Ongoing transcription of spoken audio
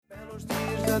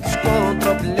todos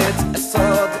contra o bilhete, é só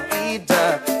de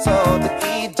ida,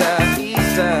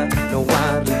 ida. Não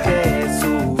há regresso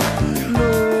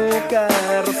no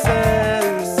carrossel.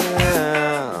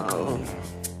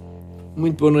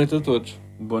 Muito boa noite a todos.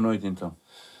 Boa noite, então.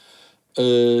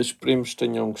 Esperemos que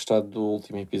tenham gostado do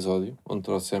último episódio, onde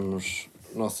trouxemos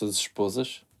nossas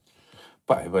esposas.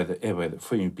 Pá,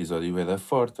 foi um episódio bué da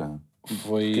forte.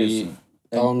 Foi... Assim,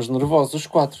 Estávamos nervosos os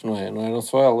quatro, não é? Não eram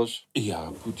só elas.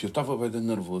 Puto, eu estava bué da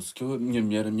nervoso, que a minha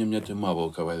mulher tem uma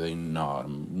boca bué da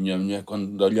enorme. Minha mulher,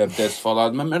 quando lhe apetece falar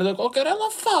de uma merda qualquer,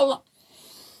 ela fala.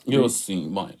 Eu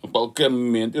assim, bem, a qualquer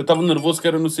momento, eu estava nervoso que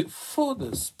era no...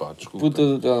 Foda-se, pá, desculpa. Puta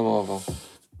do telemóvel.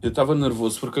 Eu estava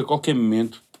nervoso porque a qualquer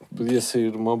momento... Podia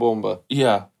sair uma bomba.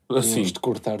 Assim... Tínhamos de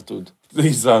cortar tudo.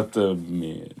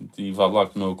 Exatamente. E vá lá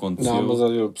que não aconteceu. Não, mas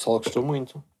olha, o pessoal gostou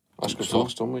muito. Acho que o pessoal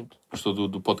gostou muito. Gostou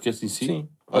do podcast em si? Sim.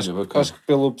 Olha, acho que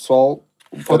pelo pessoal,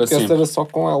 o podcast era só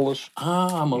com elas.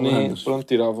 Malandros. Pronto,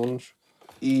 tiravam-nos.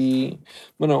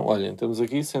 Mas não, olhem, temos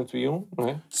aqui 101, não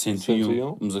é?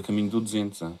 101. Vamos a caminho do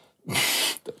 200, hein?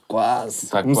 Quase.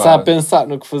 Tá Começar quase a pensar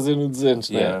no que fazer no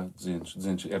 200, não é?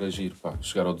 200. Era giro, pá.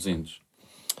 Chegar ao 200.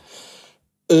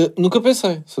 Nunca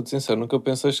pensei, sou-te sincero, nunca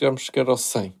pensei chegarmos sequer ao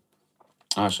 100.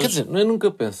 Achas? Quer dizer, eu nunca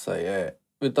pensei,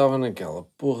 eu estava naquela,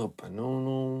 porra, pá,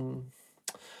 não...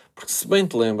 Porque se bem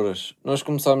te lembras, nós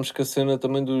começámos com a cena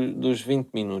também dos 20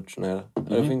 minutos, não era?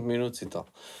 Era 20 minutos e tal.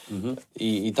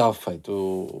 E estava feito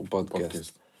o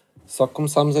podcast. Só que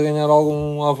começámos a ganhar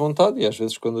algum à vontade e às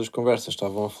vezes quando as conversas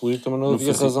estavam a fluir também não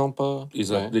havia razão para...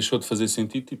 Exato, deixou de fazer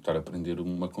sentido, tipo, estar a aprender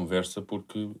uma conversa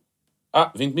porque...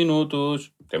 20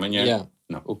 minutos, até amanhã. Yeah.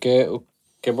 Não. O que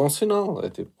é bom sinal, é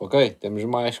tipo, ok, temos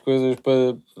mais coisas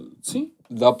para... Sim.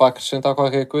 Dá para acrescentar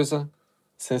qualquer coisa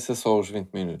sem ser só os 20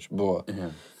 minutos. Boa. Uhum.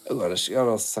 Agora, chegar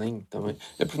ao 100 também...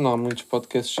 É porque não há muitos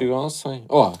podcasts que chegam ao 100.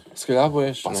 Se calhar há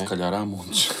bués, não é? Se calhar há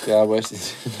muitos. Se calhar há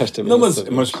bués. Não,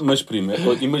 mas prima,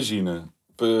 imagina...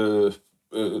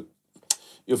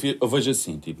 Eu vejo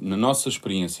assim, tipo, na nossa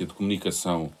experiência de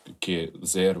comunicação, que é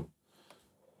zero,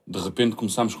 de repente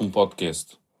começámos com um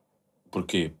podcast.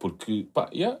 Porquê? Porque,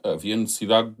 havia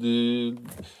necessidade de...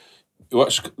 Eu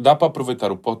acho que dá para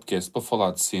aproveitar o podcast para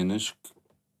falar de cenas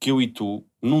que eu e tu,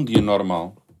 num dia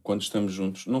normal, quando estamos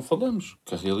juntos, não falamos.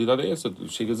 Que a realidade é essa. Tu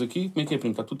chegas aqui, como é que é?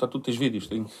 Está tudo, tens vídeos?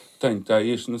 Está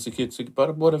este, não sei o quê,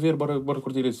 bora ver, bora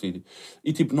curtir esse vídeo.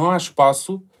 E tipo, não há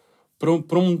espaço para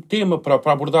um tema, para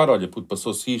abordar. Olha, puto,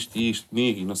 passou-se isto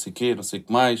comigo, e não sei o quê, não sei o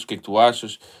que mais, o que é que tu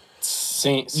achas?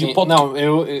 Sim. Não,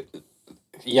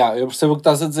 eu percebo o que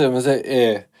estás a dizer, mas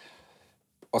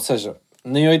ou seja,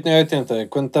 nem 8 nem 80, é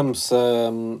quando estamos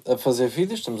a fazer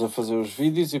vídeos, estamos a fazer os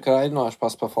vídeos e o caralho, não há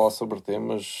espaço para falar sobre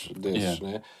temas desses,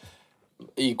 né?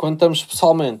 E quando estamos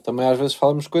pessoalmente, também às vezes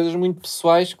falamos coisas muito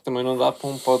pessoais que também não dá para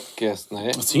um podcast, não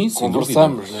é? Sim,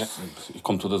 conversamos, não é?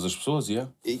 Como todas as pessoas,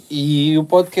 E o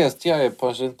podcast, é para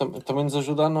a gente também nos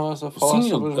ajuda a nós a falar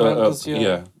sobre as merdas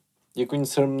e a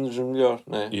conhecermos melhor,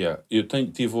 não é? Eu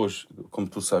tive hoje, como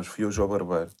tu sabes, fui hoje ao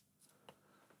barbeiro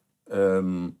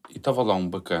e estava lá um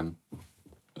bacana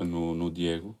no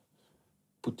Diego.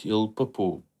 Puto, ele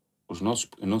papou os nossos...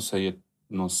 Eu não sei...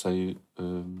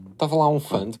 Estava lá um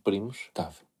fã de primos? Estava.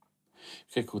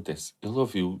 O que é que acontece? Ele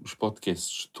ouviu os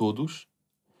podcasts todos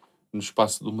no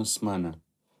espaço de uma semana.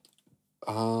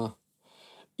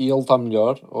 E ele está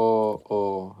melhor?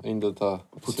 Ou ainda está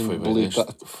assim,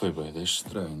 debilitado? Foi bem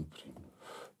estranho, primo.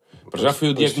 Já foi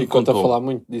o Diego que me contou. contou. A falar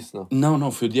muito disso, não?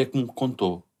 Não, foi o Diego que me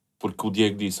contou. Porque o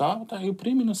Diego disse, tá aí o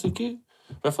primo e não sei o quê.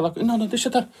 Vai falar com... Não, deixa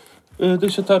estar.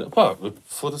 Pá,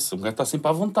 foda-se, o gajo está sempre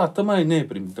à vontade também, né,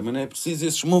 primo? Também não é preciso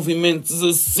esses movimentos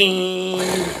assim,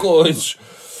 coisas.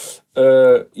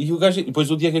 E o gajo... Depois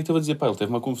o Diego é que estava a dizer, pá, ele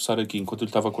teve-me a conversar aqui, enquanto ele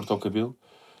estava a cortar o cabelo,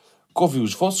 que ouviu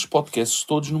os vossos podcasts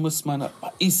todos numa semana.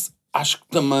 Pá, isso acho que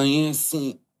também é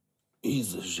assim,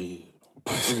 exagero.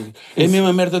 É a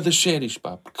mesma merda das séries,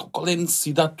 pá. Porque qual é a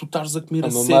necessidade de tu estares a comer a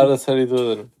série? A série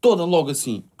toda. Toda logo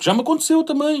assim. Que já me aconteceu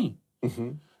também.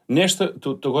 Uhum. Nesta,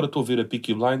 agora estou a ver a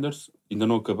Peaky Blinders, ainda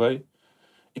não acabei.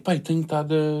 E pá, tenho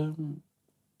estado a...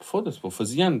 Foda-se, vou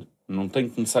faseando. Não tenho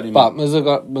que necessariamente... Pá,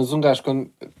 mas um gajo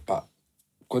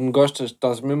quando gostas,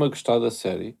 estás mesmo a gostar da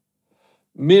série,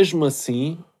 mesmo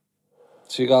assim,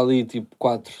 chega ali tipo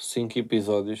 4, 5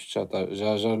 episódios,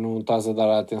 já não estás a dar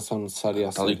a atenção necessária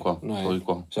à série. Tal e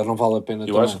qual. Já não vale a pena.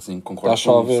 Eu acho que sim, concordo. Estás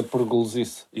só a ver por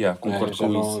gulosice. Concordo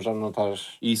com isso. Já não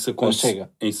estás... E isso aconteceu,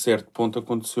 em certo ponto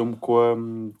aconteceu-me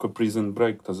com a Prison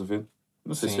Break, estás a ver?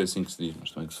 Não sei se é assim que se diz,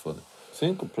 mas também que se foda.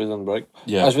 Sim, com o Prison Break.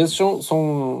 Yeah. Às vezes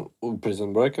o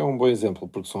Prison Break é um bom exemplo,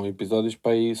 porque são episódios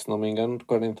para aí, se não me engano, de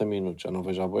 40 minutos. Já não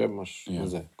vejo a bué, mas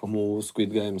é. Como o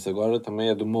Squid Games agora também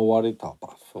é de 1 hora e tal.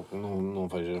 Pá, não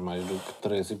vejas mais do que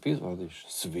 3 episódios.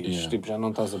 Se vires, tipo, já não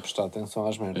estás a prestar atenção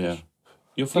às merdas.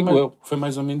 Foi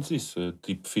mais ou menos isso.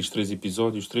 Tipo, fiz 3,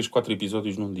 4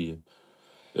 episódios num dia.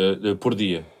 Por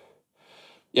dia.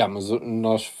 Mas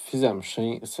nós fizemos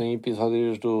 100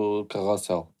 episódios do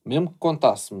Carrossel. Mesmo que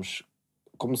contássemos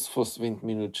como se fosse 20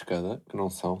 minutos cada, que não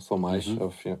são mais,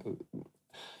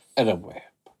 era bué.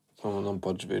 Não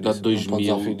podes ver Dá isso, 2000, não podes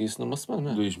ouvir isso numa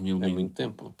semana. 2000 é muito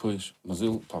tempo. Pois, mas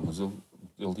ele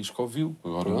diz que ouviu.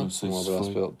 Agora Pronto, não sei um se abraço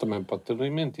foi. para ele. Também pode ter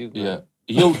mentido. Yeah.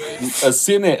 E ele,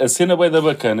 a cena bem da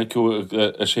bacana que eu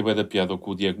achei bem da piada, o que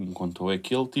o Diego me contou, é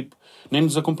que ele tipo, nem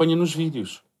nos acompanha nos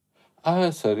vídeos.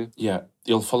 É sério?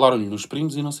 Ele falaram-lhe nos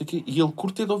primos e não sei o quê, e ele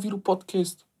curte de ouvir o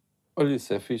podcast. Olha,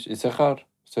 isso é fixe, isso é raro,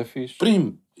 isso é fixe.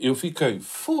 Primo, eu fiquei,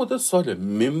 foda-se, olha,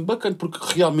 mesmo bacana, porque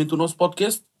realmente o nosso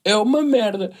podcast é uma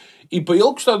merda. E para ele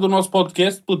gostar do nosso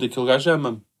podcast, puta, aquele gajo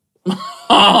ama-me.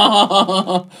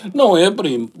 Não é,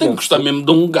 primo? Tem que gostar mesmo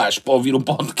de um gajo para ouvir o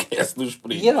podcast dos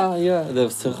primos.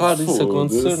 Deve ser raro isso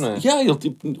acontecer, não é? Ele,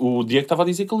 tipo, o Diego estava a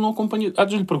dizer que ele não acompanha. Há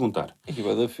de lhe perguntar.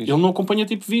 Ele não acompanha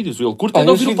tipo vídeos. Ele curte de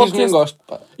ouvir o podcast. Não gosto,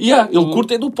 pá. Ele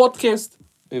curte do podcast.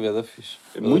 Fixe.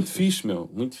 É muito fixe, meu.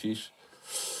 Muito fixe.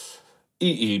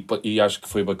 E acho que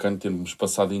foi bacana termos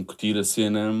passado a incutir a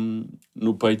cena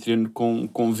no Patreon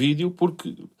com vídeo,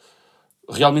 porque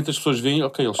realmente as pessoas veem,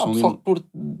 ok, eles são ali. Só que curte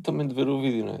também de ver o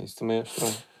vídeo, não é? Isso também é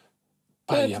estranho.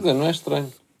 Não é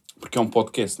estranho. Porque é um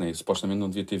podcast, não é? Supostamente não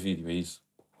devia ter vídeo, é isso?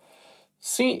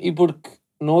 Sim, e porque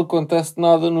não acontece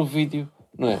nada no vídeo,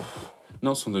 não é?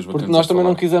 Não, são dois bacanas. Porque nós também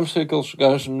não quisemos ser aqueles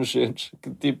gajos nojentos que,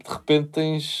 tipo, de repente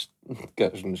tens...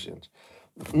 Gajos nojentos.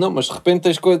 Não, mas de repente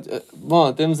tens coisas...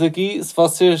 Bom, temos aqui,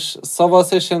 só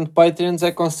vocês sendo Patreons é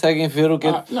que conseguem ver o que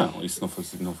é... Não, isso não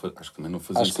fazia, acho que também não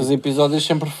fazia. Acho que os episódios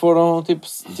sempre foram, tipo,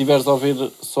 se estiveres a ouvir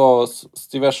só... Se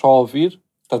estiveres só a ouvir,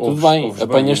 está tudo bem.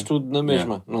 Apanhas tudo na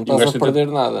mesma. Não estás a perder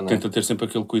nada, não é? Tenta ter sempre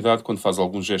aquele cuidado quando faz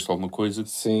algum gesto, alguma coisa,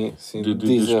 sim,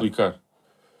 de explicar.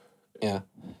 Ia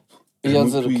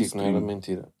dizer o quê? Que não era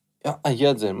mentira.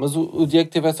 Ia dizer, mas o Diego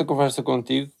teve essa conversa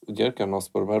contigo, o Diego, que é o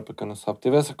nosso barbeiro, para quem não sabe,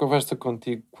 teve essa conversa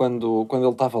contigo quando ele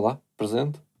estava lá,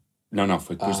 presente? Não,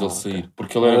 foi depois dele sair.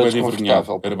 Porque ele era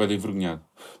bem envergonhado.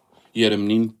 E era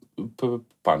menino,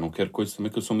 pá, não quero coisa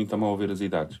também, que eu sou muito a mal a ver as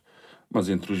idades. Mas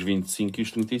entre os 25 e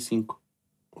os 35.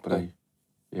 Por aí.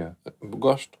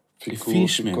 Gosto. É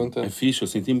fixe, mesmo. É fixe. Eu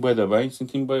senti-me bem,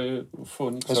 senti-me bem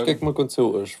fone. Mas o que é que me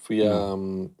aconteceu hoje? Fui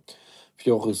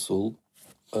ao Rio Sul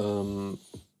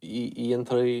e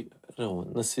entrei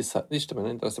na Cissa. Isto também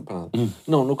não interessa para nada.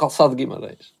 Não, no calçado de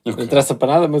Guimarães. Okay. Não interessa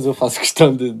para nada, mas eu faço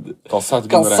questão de... Calçado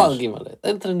de Guimarães.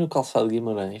 Entrei no calçado de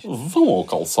Guimarães. Vão ao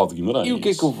calçado de Guimarães. E o que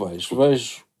é que eu vejo?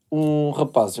 Vejo um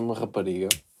rapaz e uma rapariga.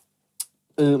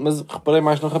 Mas reparei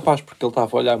mais no rapaz, porque ele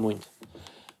estava a olhar muito.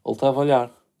 Ele estava a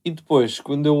olhar. E depois,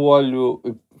 quando eu olho...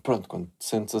 Pronto, quando te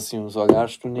sentes assim uns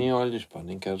olhares, tu nem olhas, pá,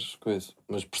 nem queres coisa.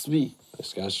 Mas percebi.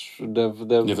 Este gajo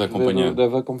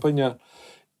deve acompanhar.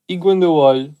 E quando eu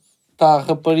olho, está a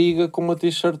rapariga com uma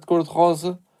t-shirt de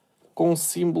cor-de-rosa com um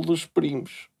símbolo dos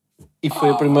primos. E foi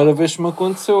a primeira vez que me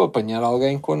aconteceu apanhar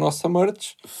alguém com a nossa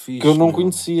merch que eu não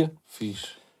conhecia. Fixe.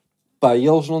 Pá, e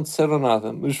eles não disseram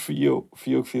nada, mas fui eu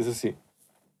que fiz assim.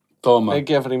 Toma. É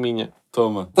que é priminha.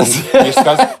 Toma. Neste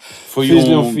caso foi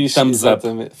um thumbs up.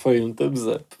 Foi um thumbs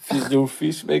up. Fiz-lhe um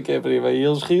fixe, bem que é prima. E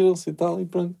eles riram-se e tal, e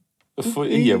pronto.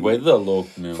 E é bué da louco,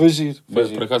 meu. Foi giro.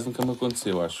 Por acaso nunca me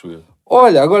aconteceu, acho eu.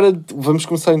 Olha, agora vamos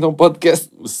começar então o podcast.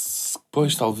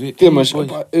 Pois, talvez.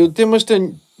 Temas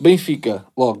tenho Benfica,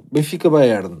 logo. Benfica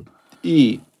Bayern.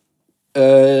 E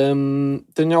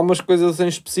tenho algumas coisas em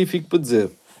específico para dizer.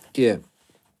 Que é...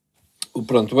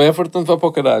 o Everton vai para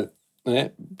o caralho. Não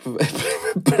é?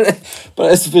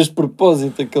 Parece que fez de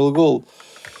propósito aquele golo.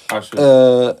 Acho.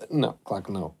 Não, claro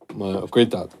que não. Mas,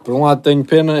 coitado. Por um lado tenho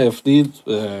pena, é fedido.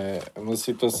 É uma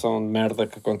situação de merda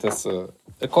que acontece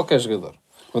a qualquer jogador.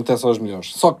 Acontece aos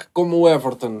melhores. Só que como o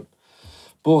Everton,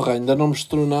 porra, ainda não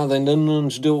mostrou nada, ainda não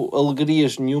nos deu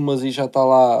alegrias nenhumas e já está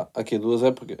lá... Aqui, 2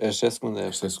 épocas. Esta é a segunda época.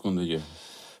 Esta é a segunda,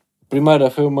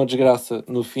 Primeira foi uma desgraça.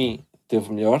 No fim,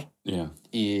 teve melhor.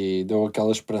 E deu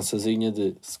aquela esperançazinha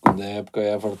de segunda época,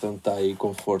 Everton está aí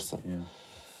com força.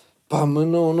 Pá, mas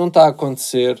não está a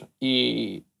acontecer.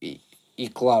 E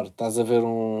claro, estás a ver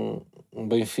um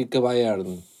Benfica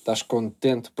Bayern, estás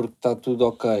contente porque está tudo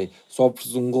ok.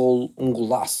 Sofres um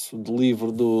golaço de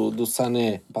livre do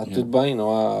Sané, pá, tudo bem,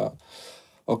 não há...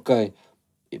 Ok.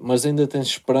 mas ainda tens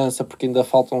esperança porque ainda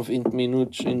faltam 20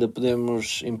 minutos, ainda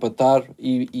podemos empatar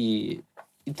e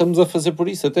estamos a fazer por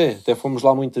isso até fomos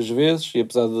lá muitas vezes e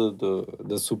apesar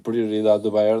da superioridade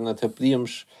do Bayern até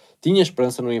tinha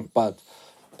esperança no empate.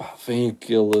 Pá, vem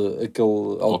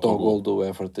aquele autogol do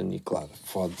Everton e claro,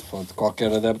 fode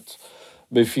qualquer adepto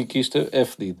benfiquista é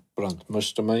fedido, pronto,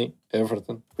 mas também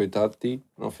Everton, coitado de ti,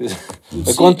 não fiz.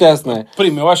 Acontece, não é?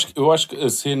 Primo, eu acho que a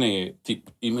cena é,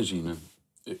 tipo, imagina,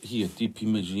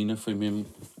 foi mesmo,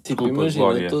 Tipo, desculpa, imagina,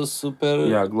 Glória. estou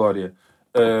super... Glória.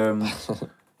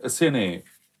 A cena é,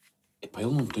 epá,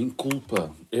 ele não tem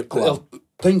culpa, Claro. ele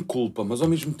tem culpa, mas ao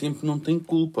mesmo tempo não tem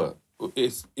culpa.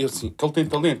 Assim, que ele tem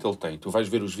talento, ele tem, tu vais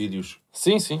ver os vídeos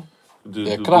Sim. do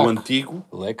antigo,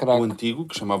 Ele é craque. do antigo,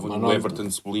 que chamavam Mas o não- Everton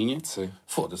Cebolinha. Sim.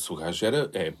 Foda-se, o gajo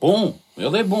é bom,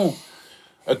 ele é bom.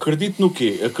 Acredito no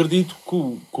quê? Acredito que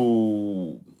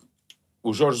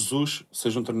o Jorge Jesus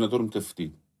seja um treinador muito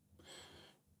afetido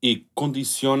e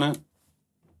condiciona,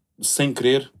 sem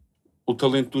querer, o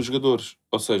talento dos jogadores.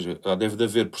 Ou seja, deve de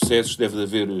haver processos, deve de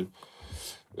haver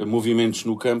movimentos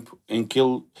no campo em que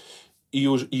ele... E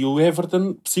o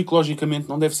Everton, psicologicamente,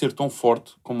 não deve ser tão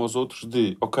forte como os outros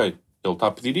de, ok, ele está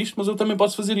a pedir isto, mas eu também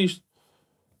posso fazer isto.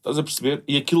 Estás a perceber?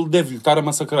 E aquilo deve-lhe estar a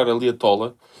massacrar ali a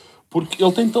tola, porque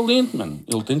ele tem talento, mano.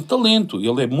 Ele tem talento.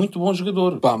 Ele é muito bom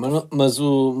jogador. Pá, mas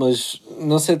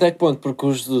não sei até que ponto, porque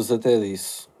o Jesus até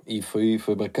disse, e foi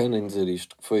bacana em dizer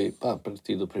isto, que foi, pá, a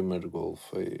partir do primeiro gol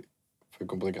foi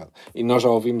complicado. E nós já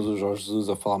ouvimos o Jorge Jesus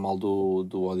a falar mal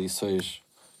do Odisseias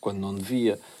quando não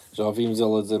devia, já ouvimos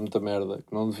ele a dizer muita merda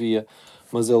que não devia,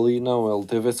 mas ali não, ele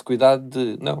teve esse cuidado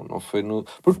de, não foi no...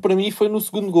 Porque para mim foi no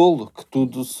segundo golo que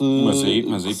tudo se... Mas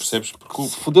aí percebes porque...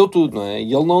 se fodeu tudo, não é?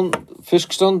 E ele não fez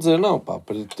questão de dizer, não, pá, a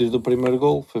partir do primeiro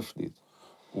golo foi fedido.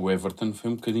 O Everton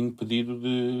foi um bocadinho pedido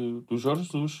do Jorge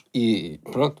Jesus. E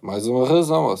pronto, mais uma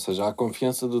razão, ou seja, a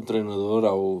confiança do treinador,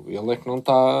 ele é que não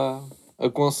está a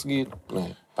conseguir, não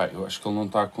é? Pá, eu acho que ele não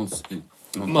está a conseguir.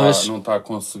 Mas- Não está a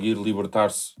conseguir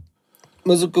libertar-se.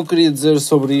 Mas o que eu queria dizer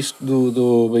sobre isto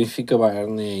do Benfica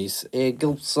Bayern é isso, é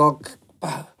aquele pessoal que,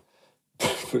 pá,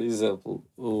 por exemplo,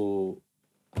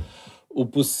 o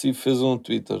Possessivo fez um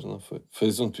Twitter, não foi?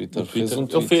 Fez um Twitter.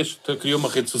 Ele criou uma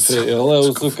rede social. Ele é o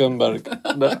Zuckerberg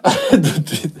do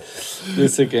Twitter. Nem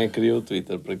sei quem é que criou o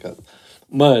Twitter, por acaso.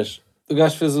 Mas o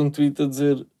gajo fez um tweet a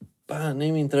dizer, pá,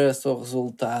 nem me interessa o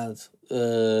resultado,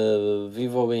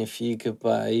 viva o Benfica,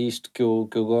 pá, é isto que eu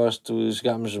gosto,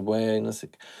 jogámos bem, não sei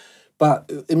o quê. Pá,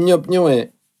 a minha opinião é,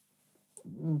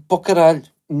 pá, caralho,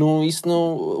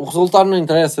 o resultado não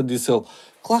interessa, disse ele.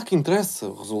 Claro que interessa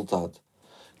o resultado.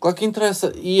 Claro que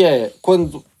interessa. E é,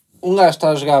 quando um gajo está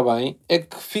a jogar bem, é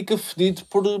que fica fedido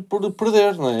por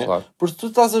perder, não é? Claro. Porque se tu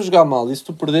estás a jogar mal e se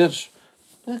tu perderes,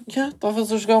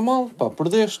 estavas a jogar mal, pá,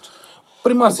 perdeste.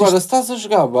 Primeiro, Agora, se estás a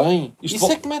jogar bem,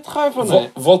 isso é que mete raiva, não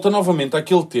é? Volta novamente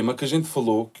àquele tema que a gente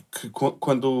falou, que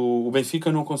quando o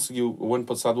Benfica não conseguiu, o ano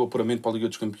passado, o apuramento para a Liga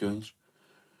dos Campeões.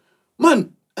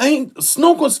 Mano, se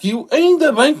não conseguiu,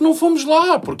 ainda bem que não fomos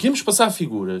lá, porque íamos passar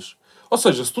figuras. Ou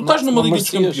seja, se tu estás numa Liga dos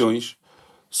Campeões,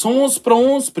 são 11 para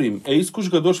 11, primo. É isso que os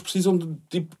jogadores precisam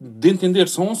de entender.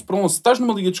 São 11 para 11. Se estás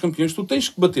numa Liga dos Campeões, tu tens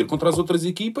que bater contra as outras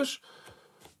equipas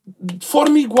de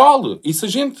forma igual. E se a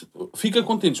gente fica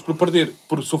contentes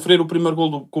por sofrer o primeiro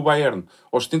gol com o Bayern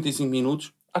aos 75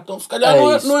 minutos, então se calhar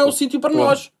não é o sítio para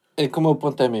nós. É como o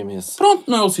ponto é mesmo esse. Pronto,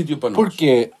 não é o sítio para nós.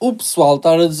 Porque o pessoal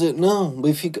estar a dizer, não,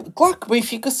 Benfica... Claro que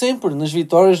Benfica sempre, nas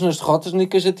vitórias, nas derrotas, nem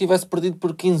que a gente tivesse perdido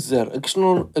por 15-0.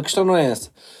 A questão não é essa.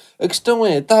 A questão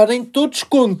é estarem todos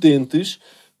contentes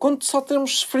quando só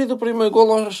temos sofrido o primeiro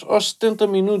golo aos 70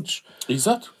 minutos.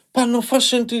 Exato. Pá, não faz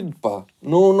sentido, pá.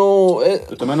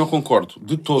 Eu também não concordo,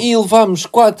 de todo. E levámos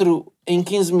 4 em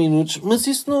 15 minutos, mas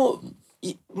isso não...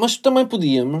 Mas também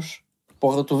podíamos...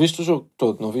 Porra, tu viste o jogo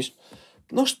todo, não viste?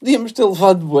 Nós podíamos ter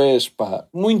levado bués, pá.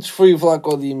 Muitos foi o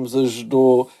Vlaco Dimos,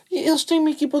 ajudou. E eles têm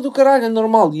uma equipa do caralho, é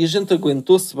normal. E a gente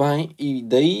aguentou-se bem. E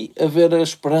daí haver a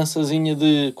esperançazinha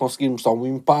de conseguirmos dar um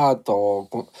empate ou...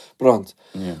 Pronto.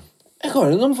 Yeah.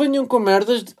 Agora, não me venham com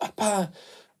merdas de... pá,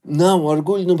 não,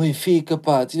 orgulho no Benfica,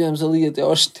 pá. Tivemos ali até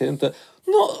aos 70.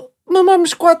 Não,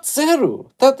 mamámos 4-0.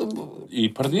 E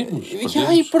perdemos.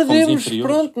 E perdemos.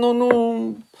 Pronto,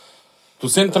 não... Tu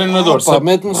sendo treinador, pá,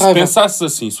 se pensasses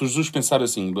assim, se o Jesus pensar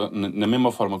assim, na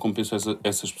mesma forma como pensam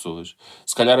essas pessoas,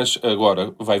 se calhar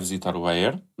agora vai visitar o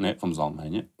Bayern, né? Vamos à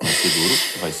Alemanha, vai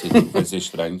ser duro, vai ser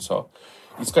estranho só.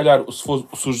 E se calhar, se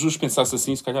o Jesus pensasse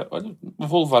assim, se calhar, olha,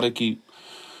 vou levar aqui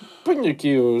ponho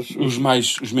aqui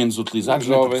os menos utilizados, os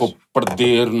não é? Porque jovens. vou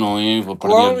perder, não é? Vou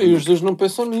perder. Claro, e os dois não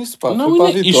pensam nisso, pá. Não, Foi para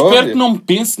a e vitória. espero que não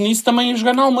pense nisso também a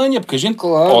jogar na Alemanha, porque a gente,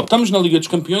 Claro. ou estamos na Liga dos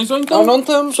Campeões, ou então Ou não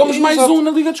estamos. somos mais Exato. um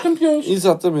na Liga dos Campeões.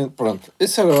 Exatamente, pronto.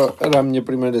 Essa era a minha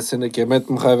primeira cena, que é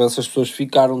mete-me raiva, essas pessoas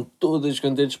ficaram todas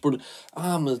contentes por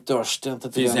mas até aos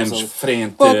 70 Fizemos ali.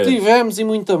 frente. Pá, tivemos e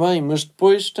muito bem, mas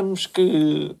depois temos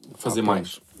que... Fazer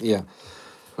mais. Yeah.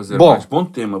 Fazer Bom, mais. Bom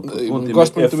tema.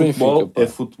 gosto muito do futebol, Benfica, pá. é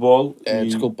futebol.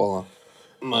 Desculpa lá.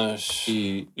 Mas...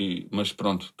 Mas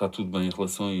pronto, está tudo bem em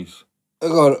relação a isso.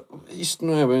 Agora, isto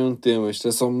não é bem um tema, isto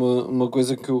é só uma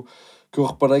coisa que eu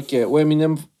reparei, que é, o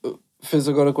Eminem fez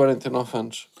agora 49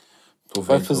 anos.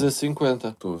 Vai fazer 50.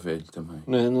 Estou velho também.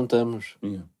 Não estamos.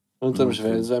 Yeah. Não estamos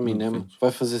velhos. O Eminem velhos.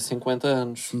 vai fazer 50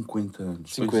 anos. 50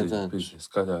 anos. 50 anos. Pois é, se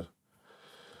calhar.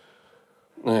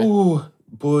 Não é?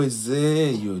 Pois é,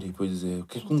 Yuri, pois é. O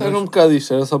que é que Era um bocado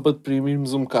isto, era só para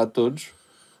deprimirmos um bocado todos.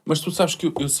 Mas tu sabes que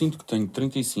eu sinto que tenho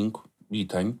 35, e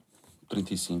tenho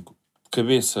 35.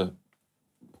 Cabeça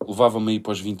levava-me aí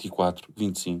para os 24,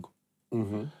 25.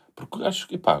 Uhum. Porque acho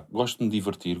que, gosto de me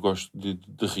divertir, gosto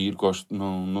de rir,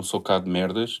 não sou cá de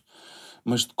merdas,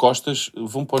 mas de costas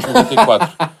vão para os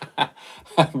 94.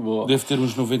 Boa. Devo ter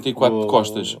uns 94 Boa. de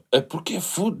costas. É porque é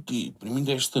fodido. Para mim,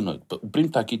 desta noite. O primo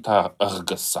está aqui, está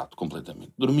arregaçado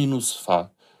completamente. Dormi no sofá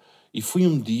e foi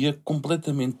um dia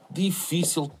completamente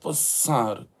difícil de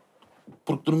passar.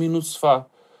 Porque dormi no sofá.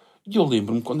 E eu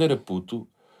lembro-me, quando era puto,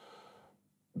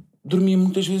 dormia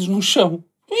muitas vezes no chão.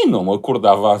 E não me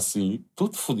acordava assim,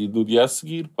 tudo fodido no dia a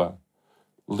seguir, pá.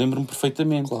 Lembro-me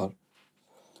perfeitamente. Claro.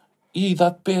 E a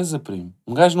idade pesa, primo.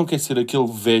 Um gajo não quer ser aquele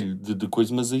velho de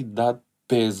coisa, mas a idade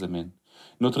pesa, man.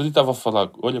 No outro dia estava a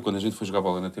falar... Olha, quando a gente foi jogar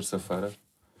bola na terça-feira,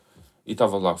 e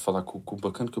estava lá a falar com o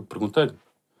bacana, que eu perguntei-lhe,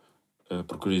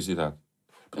 por curiosidade,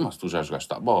 mas tu já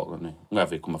jogaste a bola, né? Não há a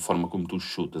ver com a forma como tu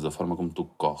chutas, a forma como tu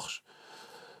corres.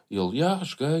 E ele,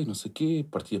 joguei, não sei o quê,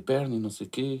 parti a perna e não sei o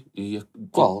quê. E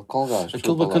Qual gajo?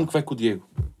 aquele bacana que vai com o Diego.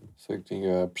 Sei que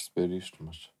tinha a perceber isto,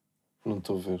 mas não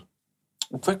estou a ver.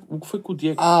 O que foi com o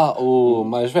Diego? O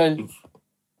mais velho.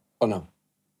 Ou não?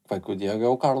 Vai com o Diego é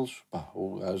o Carlos. Pá,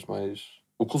 o gajo mais...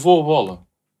 O que levou a bola.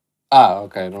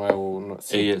 Ok, não é o... Não,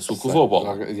 sim, É esse, o que levou a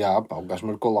bola. O gajo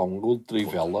marcou lá um gol de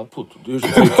trivela. Puto, Deus,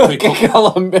 foi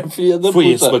Aquela minha filha da foi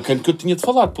puta. esse bacana que eu tinha de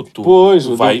falar. Puto, Pois.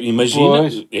 Imagina,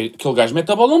 Pois. Aquele gajo mete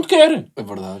a bola onde quer. É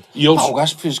verdade. E eles... o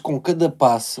gajo fez com cada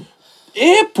passo.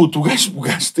 Puto, o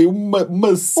gajo tem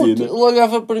uma cena. Puto, ele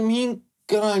olhava para mim,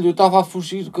 caralho, eu estava a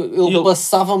fugir. Ele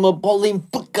passava uma bola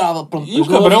impecável. Pronto, E o não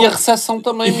cabrão... havia recepção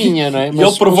também minha, não é? E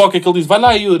ele provoca que ele diz, vai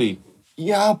lá, Yuri.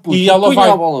 Puto, E ela vai.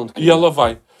 A bola onde E ela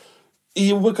vai.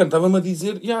 E o bacana estava-me a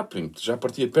dizer, primo, já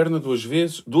parti a perna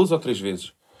 2 ou 3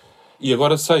 vezes. E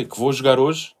agora sei que vou jogar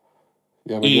hoje.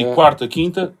 E quarta,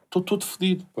 quinta, estou todo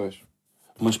fedido. Pois.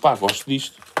 Mas gosto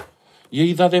disto. E a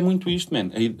idade é muito isto, man.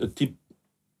 Tipo,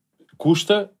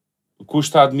 custa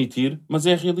a admitir, mas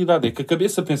é a realidade. É que a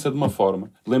cabeça pensa de uma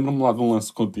forma. Lembro-me lá de um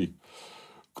lance contigo.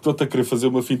 Que estou-te a querer fazer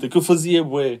uma finta que eu fazia,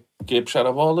 que é puxar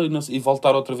a bola e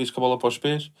voltar outra vez com a bola para os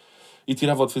pés e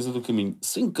tirava a defesa do caminho.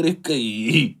 Sem querer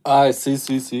cair.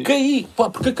 Sim. Caí.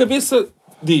 Porque a cabeça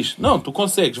diz, não, tu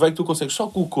consegues, vai que tu consegues. Só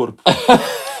com o corpo.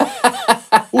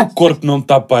 O corpo não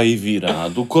está para aí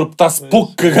virado. O corpo está-se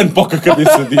pouco cagando para o que a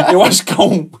cabeça diz. Eu acho que há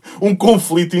um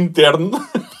conflito interno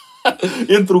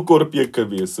entre o corpo e a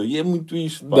cabeça. E é muito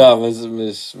isto. Não, mas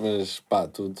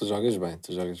tu jogas bem.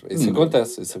 Isso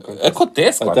acontece.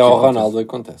 Acontece, claro. Até ao Ronaldo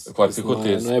acontece. Claro que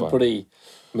acontece. Não é por aí.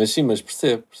 Mas sim,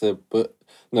 percebo.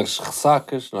 Nas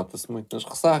ressacas, nota-se muito nas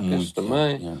ressacas muito,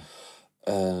 também. Yeah.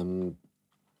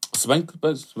 Se bem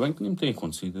que nem me tem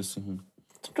acontecido assim.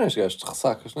 Tu não és gajo de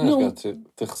ressacas, não és gajo de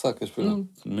ter ressacas? Não.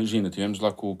 Imagina, estivemos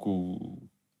lá com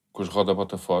os Roda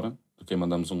Bota Fora, de quem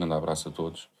mandamos um grande abraço a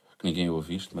todos, que ninguém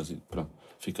ouviste, mas pronto,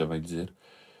 fica bem dizer.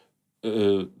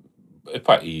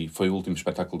 E foi o último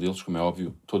espetáculo deles, como é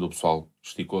óbvio, todo o pessoal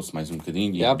esticou-se mais um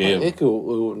bocadinho e bebe. É que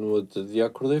eu no outro dia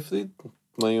acordei fedido,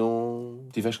 tomei um...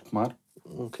 Tiveste que tomar?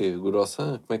 Um quê?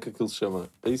 Grossan? Como é que aquilo se chama?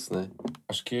 É isso, não é?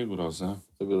 Acho que é Grossan.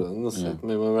 Não sei,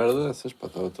 tomei uma merda dessas,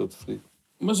 estava todo fedido.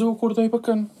 Mas eu acordei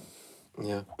bacana.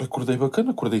 Yeah.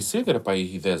 Acordei cedo, era para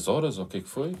aí 10 horas, ou o que é que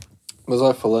foi? Mas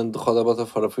olha, falando de Roda Bota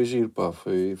Fora, foi giro,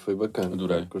 foi bacana.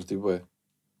 Adorei. Curti bem.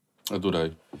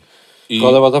 Adorei.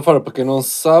 Roda Bota Fora, para quem não se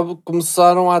sabe,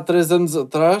 começaram há 3 anos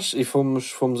atrás e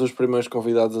fomos os primeiros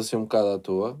convidados assim um bocado à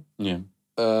toa. Yeah.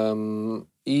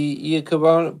 E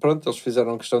acabaram, pronto, eles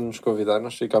fizeram questão de nos convidar,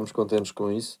 nós ficámos contentes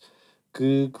com isso,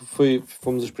 que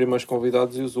fomos os primeiros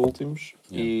convidados e os últimos,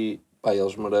 e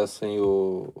eles merecem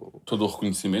todo o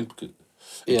reconhecimento, porque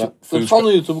Yeah. O pessoal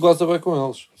no YouTube gosta bem com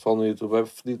eles. O pessoal no YouTube é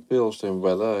fedido para eles, tem um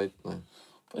bad hate, não é?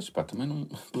 Pois pá, também não...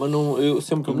 Mas não, eu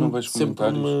sempre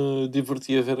me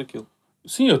diverti a ver aquilo.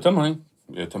 Sim, eu também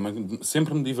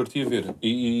sempre me diverti a ver.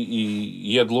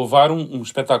 E é de louvar um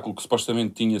espetáculo que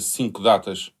supostamente tinha 5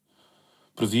 datas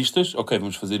previstas. Ok,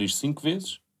 vamos fazer isto 5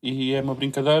 vezes. E é uma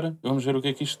brincadeira. Vamos ver o que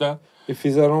é que isto dá. E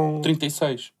fizeram...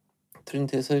 36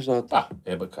 datas.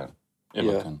 É bacana.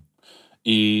 Bacana.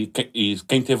 E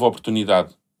quem teve a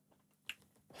oportunidade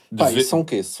de ver... São o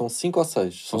quê? São 5 ou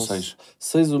 6? São 6.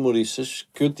 6 humoristas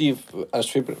que eu tive.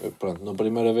 Acho que foi... Pronto, na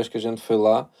primeira vez que a gente foi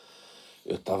lá,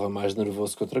 eu estava mais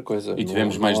nervoso que outra coisa. E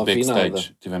tivemos mais de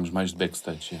backstage. Tivemos mais de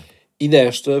backstage, E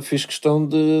desta, fiz questão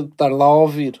de estar lá a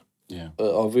ouvir. Yeah. A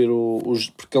ouvir os...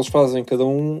 Porque eles fazem cada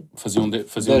um... Faziam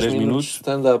 10 minutos de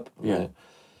stand-up. Yeah. Né?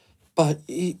 Pá,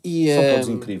 são todos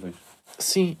incríveis.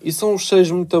 Sim, e são os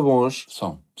 6 muito bons.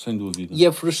 São, sem dúvida. E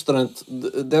é frustrante.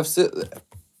 Deve ser...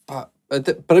 Pá,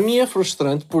 até, para mim é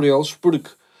frustrante por eles, porque...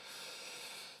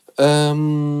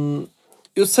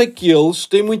 eu sei que eles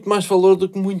têm muito mais valor do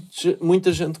que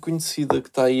muita gente conhecida que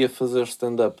está aí a fazer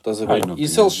stand-up, estás a ver? E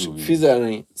se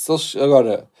eles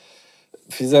agora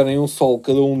fizerem um solo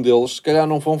cada um deles, se calhar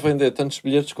não vão vender tantos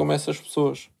bilhetes como essas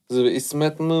pessoas. Isso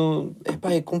mete-me...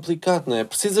 É complicado, não é?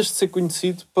 Precisas de ser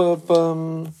conhecido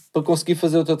para conseguir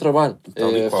fazer o teu trabalho.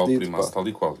 Tal e qual, primaço, tal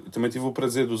e qual. Eu também tive o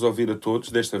prazer de os ouvir a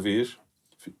todos, desta vez.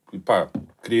 E pá,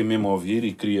 queria mesmo ouvir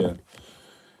e queria...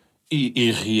 E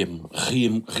ria-me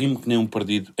que nem um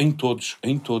perdido. Em todos.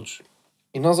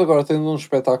 E nós agora, tendo um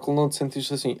espetáculo, não te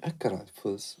sentiste assim... caralho,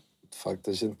 foda-se. De facto,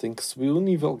 a gente tem que subir o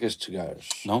nível que estes gajos...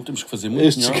 Não, temos que fazer muito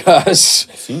estes melhor. Gajos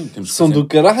Sim, temos que são fazer... do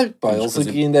caralho, pá. Temos eles fazer...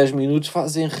 aqui em 10 minutos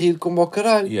fazem rir como ao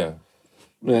caralho. Yeah.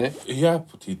 Não é? Yeah,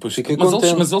 e depois... Fica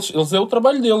mas eles é o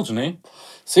trabalho deles, não é?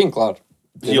 Sim, claro.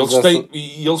 E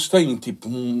eles têm, tipo,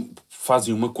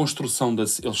 fazem uma construção...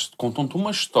 Eles contam-te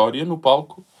uma história no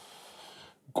palco...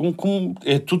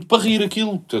 é tudo para rir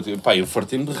aquilo. Pá, eu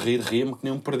fartei-me de ria-me que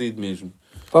nem um perdido mesmo.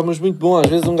 Pá, mas muito bom. Às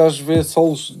vezes um gajo vê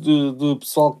solos de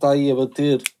pessoal que está aí a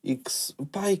bater e que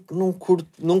não curte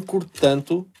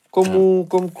tanto como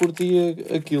curtia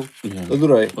aquilo. Yeah.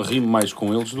 Adorei. Rio mais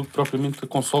com eles do que propriamente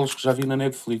com solos que já vi na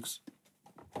Netflix.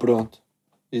 Pronto.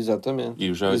 Exatamente. E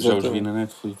eu já os vi na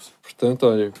Netflix. Portanto,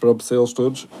 olha, para eles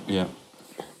todos. Yeah.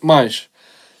 Mais.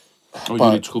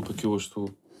 Yuri, desculpa que eu hoje estou...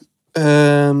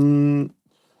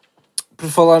 Por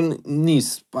falar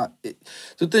nisso, pá,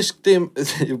 tu tens que ter...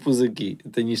 Eu pus aqui,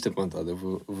 tenho isto apontado, eu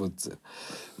vou dizer.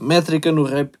 Métrica no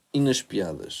rap e nas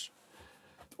piadas.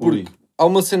 Porque há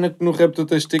uma cena que no rap tu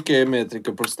tens de ter que é a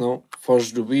métrica, porque senão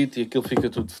foges do beat e aquilo fica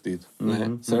tudo fedido, não é?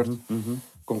 Certo?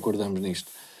 Concordamos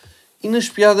nisto. E nas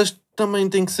piadas também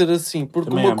tem que ser assim, porque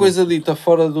também uma coisa dita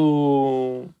fora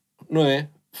do... Não é?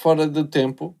 Fora do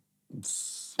tempo,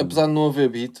 sim, apesar de não haver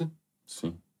beat,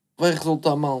 sim, vai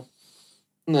resultar mal.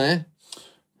 Não é?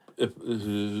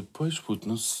 Pois, puto,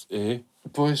 não sei. É.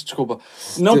 Pois, desculpa.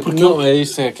 Não, porque não, é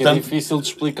isso, é que é difícil de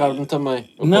explicar-me também.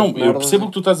 Não, eu percebo o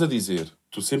que tu estás a dizer.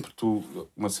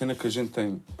 Uma cena que a gente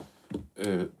tem...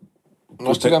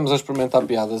 Nós estivemos a experimentar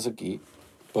piadas aqui,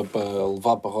 para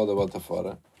levar para a roda bota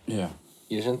fora. Yeah.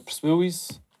 E a gente percebeu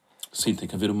isso. Sim, tem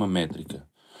que haver uma métrica.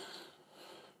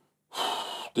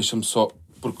 Deixa-me só...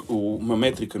 Porque uma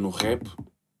métrica no rap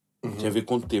tem a ver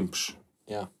com tempos.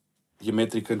 Yeah. E a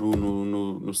métrica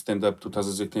no stand-up, tu estás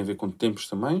a dizer que tem a ver com tempos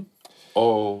também?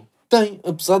 Ou... Tem,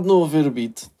 apesar de não haver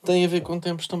beat, tem a ver com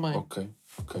tempos também. Ok.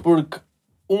 Porque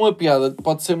uma piada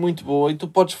pode ser muito boa e tu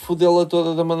podes fodê-la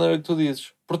toda da maneira que tu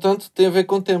dizes. Portanto, tem a ver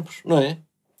com tempos, não é?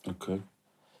 Ok.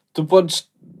 Tu podes...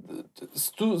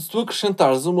 Se tu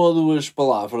acrescentares uma ou duas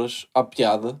palavras à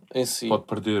piada em si... Pode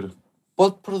perder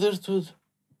tudo.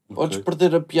 Okay. Podes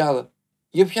perder a piada.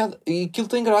 E aquilo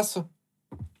tem graça.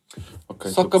 Okay,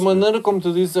 só que a maneira como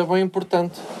tu dizes é bem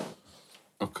importante.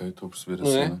 Ok, estou a perceber a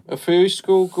cena. É? Foi isto que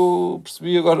eu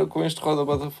percebi agora com este roda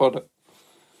bota fora.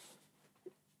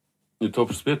 Eu estou a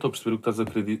perceber o que estás a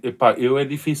querer dizer. Epá, é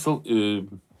difícil...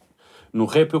 no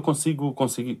rap eu consigo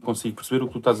perceber o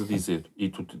que tu estás a dizer. E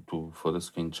tu foda-se,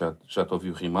 quem já te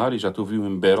ouviu rimar e já te ouviu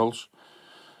em battles.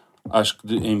 Acho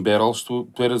que em battles tu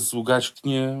eras o gajo que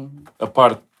tinha a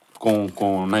parte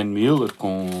com Nine Miller,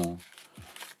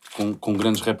 com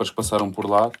grandes rappers que passaram por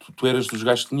lá. Tu eras dos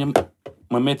gajos que tinha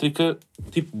uma métrica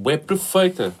tipo,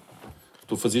 perfeita.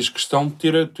 Tu fazias questão de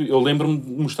ter... Eu lembro-me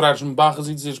de mostrares-me barras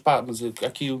e dizeres, pá, mas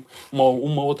aqui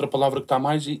uma outra palavra que está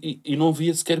mais e não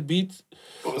havia sequer beat.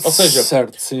 Ou seja,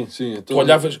 certo, sim. Tu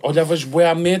olhavas bué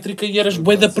à métrica e eras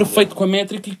bué da perfeito com a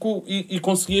métrica e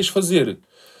conseguias fazer.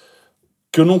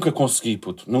 Que eu nunca consegui,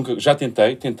 puto. Já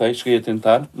tentei, cheguei a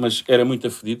tentar, mas era muito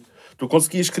afedido. Tu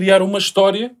conseguias criar uma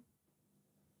história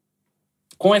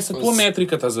com essa tua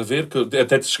métrica, estás a ver? Que eu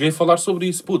até te cheguei a falar sobre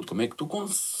isso. Puto, como é que tu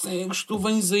consegues? Tu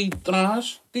vens aí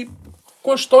atrás, tipo,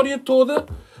 com a história toda,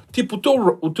 tipo,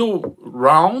 o teu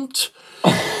round...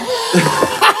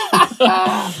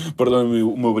 Perdão-me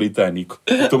o meu britânico.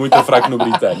 Estou muito fraco no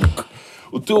britânico.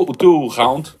 O teu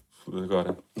round...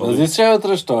 Agora, mas isso já é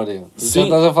outra história. Sim. Já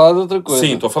estás a falar de outra coisa.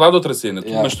 Sim, estou a falar de outra cena.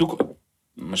 Yeah.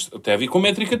 Mas até havia com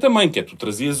métrica também, que é tu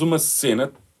trazias uma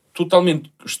cena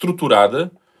totalmente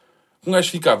estruturada, um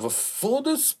gajo ficava,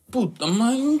 foda-se, puta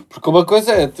mãe. Porque uma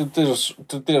coisa é tu teres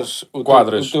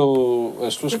Quadras.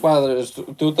 as tuas quadras,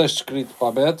 o teu texto escrito para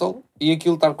a battle e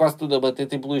aquilo estar quase tudo a bater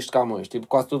tipo Luís de Camões, tipo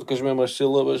quase tudo com as mesmas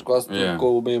sílabas, quase tudo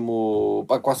com o mesmo...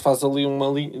 Pá, quase faz ali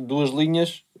duas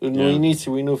linhas no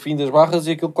início e no fim das barras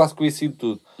e aquilo quase coincide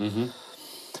tudo.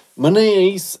 Mas nem é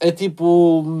isso, é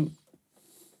tipo...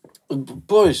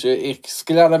 Pois, é que se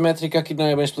calhar a métrica aqui não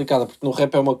é bem explicada, porque no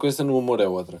rap é uma coisa, no humor é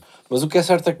outra. Mas o que é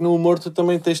certo é que no humor tu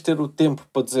também tens de ter o tempo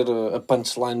para dizer a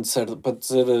punchline certa, para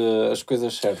dizer as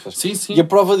coisas certas. Sim, sim. E a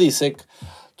prova disso é que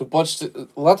tu podes ter,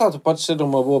 lá está, tu podes ter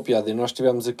uma boa piada, e nós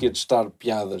estivemos aqui a testar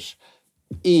piadas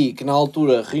e que na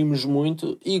altura rimos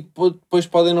muito e depois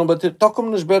podem não bater, tal como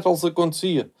nos battles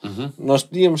acontecia. Nós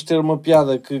podíamos ter uma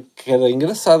piada que era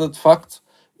engraçada de facto,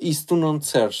 e se tu não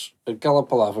disseres aquela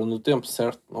palavra no tempo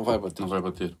certo, não vai bater. Não vai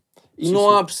bater. E Sim,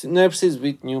 não é preciso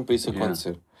beat nenhum para isso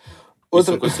acontecer.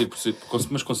 Outra...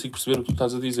 Mas consigo perceber o que tu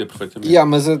estás a dizer perfeitamente.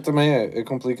 Mas também é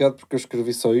complicado porque eu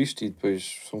escrevi só isto e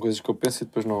depois são coisas que eu penso e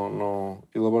depois não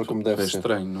elaboro como deve ser. É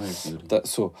estranho, não é?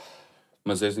 Sou.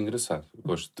 Mas és engraçado.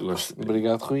 Gosto.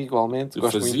 Obrigado, Rui, igualmente.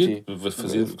 Gosto muito de ti.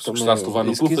 Se gostasse de levar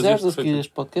no cu, se quiseres, a seguir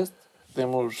este podcast,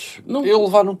 temos... Eu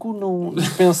levar no cu não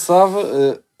dispensava...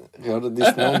 Agora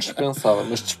disse não dispensava,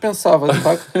 mas dispensava, de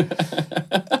facto.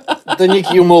 Tenho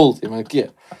aqui uma última, que é...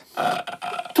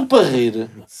 Tu para rir...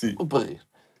 Sim.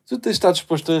 Tu tens de estar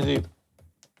disposto a rir.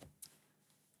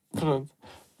 Pronto.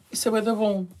 Isso é bem da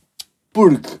bom.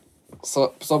 Porque,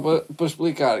 só para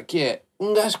explicar, que é...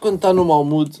 Um gajo quando está no mau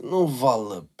mood, não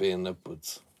vale a pena,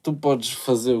 puto. Tu podes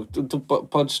fazer... Tu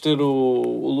podes ter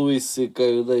o Luís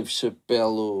C.K., o Dave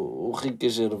Chappelle, o Rica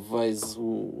Gervais,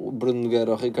 o Bruno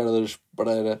Nogueira, o Ricardo Araújo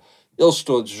Pereira, eles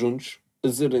todos juntos, a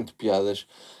dizerem-te piadas.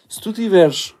 Se tu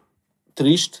estiveres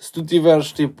triste, se tu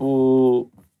estiveres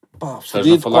tipo... Pá,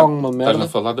 fedido com alguma merda... Estás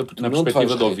a falar na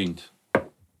perspectiva do ouvinte.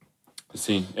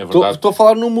 Sim, é verdade. Estou a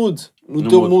falar no mood. No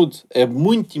teu mood. É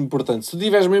muito importante. Se tu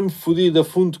estiveres mesmo fodido a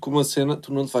fundo com uma cena,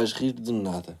 tu não te vais rir de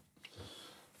nada.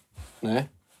 Não é?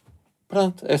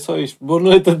 Pronto, é só isto. Boa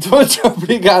noite a todos.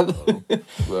 Obrigado.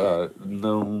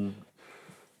 Não...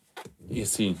 E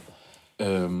assim...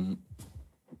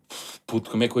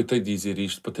 Puto, como é que eu tenho de dizer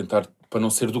isto para não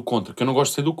ser do contra? Porque eu não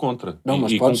gosto de ser do contra. Não,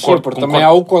 mas pode ser, porque também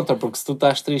há o contra. Porque se tu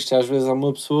estás triste, às vezes há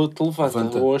uma pessoa que te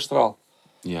levanta o astral.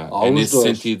 É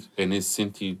nesse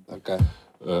sentido. Ok.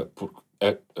 Porque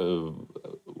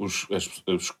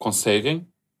os conseguem,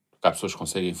 há pessoas que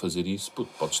conseguem fazer isso,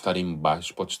 pode estar em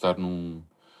baixo, pode estar num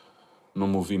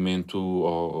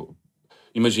movimento...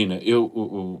 Imagina,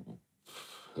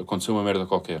 aconteceu uma merda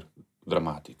qualquer,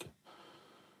 dramática.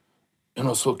 Eu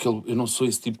não sou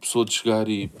esse tipo de pessoa de chegar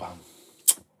e pá,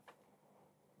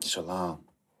 deixa lá,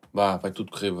 vai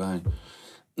tudo correr bem.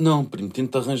 Não, primo,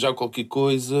 tenta arranjar qualquer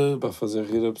coisa... Para fazer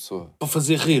rir a pessoa. Para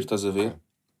fazer rir, estás a ver?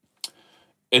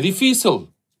 É difícil.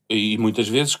 E muitas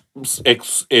vezes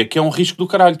é um risco do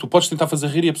caralho. Tu podes tentar fazer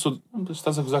rir e a pessoa...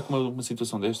 Estás a gozar com uma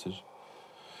situação destas?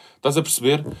 Estás a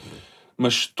perceber?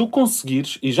 Mas tu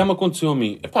conseguires... E já me aconteceu a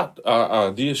mim. Epá,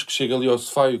 há dias que chego ali ao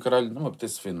sofá e o caralho... Não me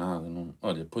apetece ver nada. Não,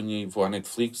 olha, ponho aí, vou à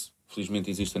Netflix. Felizmente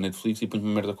existe a Netflix e ponho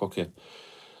uma merda qualquer.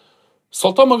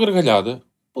 Soltar uma gargalhada...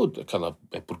 Puta,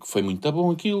 é porque foi muito bom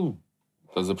aquilo.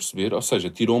 Estás a perceber? Ou seja,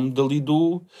 tirou-me dali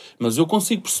do... Mas eu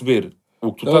consigo perceber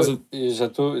o que tu estás a...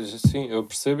 Sim, eu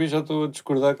percebo e já estou a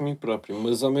discordar comigo próprio.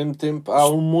 Mas ao mesmo tempo há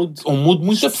um mood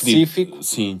muito específico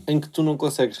sim. Em que tu não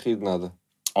consegues rir de nada.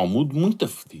 Há um mood muito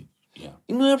afedido. Yeah.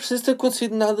 E não é preciso ter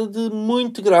acontecido nada de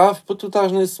muito grave para tu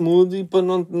estás nesse mood e para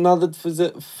não nada de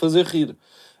fazer rir.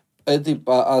 É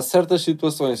tipo, há certas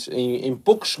situações em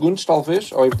poucos segundos,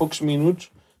 talvez, ou em poucos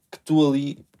minutos, que tu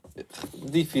ali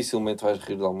dificilmente vais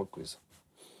rir de alguma coisa.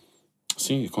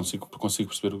 Sim, consigo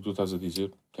perceber o que tu estás a dizer.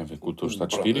 Tem a ver com o teu estado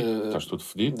de espírito. Estás todo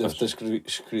fedido. Deve ter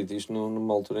escrito isto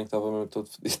numa altura em que estava mesmo todo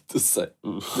fedido. Eu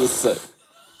sei.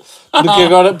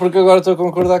 Porque agora estou a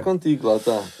concordar contigo, lá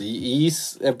está. E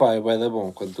isso, é bué da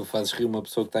bom. Quando tu fazes rir uma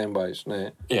pessoa que está em baixo, não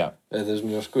é? Yeah. É das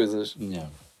melhores coisas. Yeah.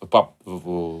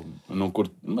 Não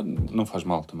curto, não faz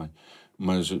mal também.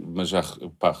 Mas já,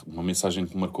 uma mensagem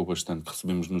que me marcou bastante que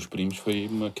recebemos nos primos foi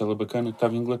aquela bacana que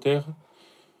estava em Inglaterra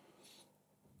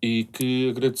e que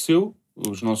agradeceu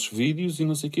os nossos vídeos e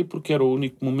não sei o quê, porque era o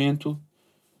único momento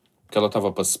que ela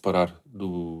estava para se separar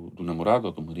do namorado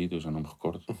ou do marido, eu já não me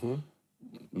recordo.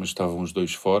 Mas estavam os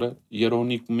dois fora e era o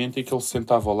único momento em que ele se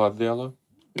sentava ao lado dela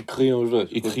e que riam os dois.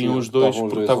 E que riam os dois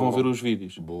porque estavam a ver os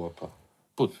vídeos. Boa, pá.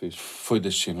 Puto, foi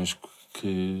das cenas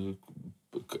que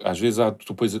às vezes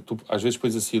às vezes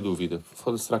pões assim a dúvida.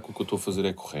 Foda-se, será que o que eu estou a fazer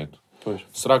é correto? Pois.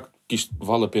 Será que isto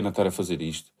vale a pena estar a fazer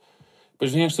isto?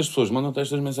 Depois vêm estas pessoas, mandam-te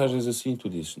estas mensagens assim e tu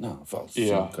dizes, não, vale sim,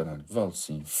 caralho, vale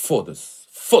sim.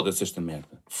 Foda-se esta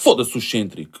merda. Foda-se o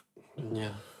excêntrico.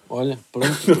 Yeah. Olha, pronto,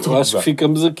 eu acho que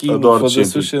ficamos aqui. Adoro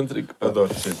Foda-se o excêntrico.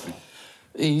 Adoro excêntrico.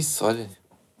 É isso, olha.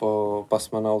 Para a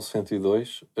semanal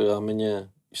 102, amanhã,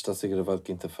 isto está a ser gravado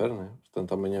quinta-feira, né?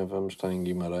 Portanto, amanhã vamos estar em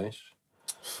Guimarães.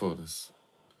 Foda-se.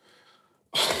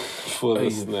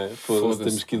 Foda-se, né? Foda-se,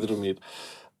 temos que ir dormir.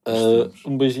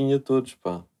 Um beijinho a todos,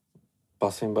 pá.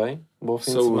 Passem bem, bom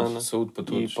fim de semana. Saúde para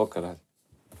todos. E para o caralho.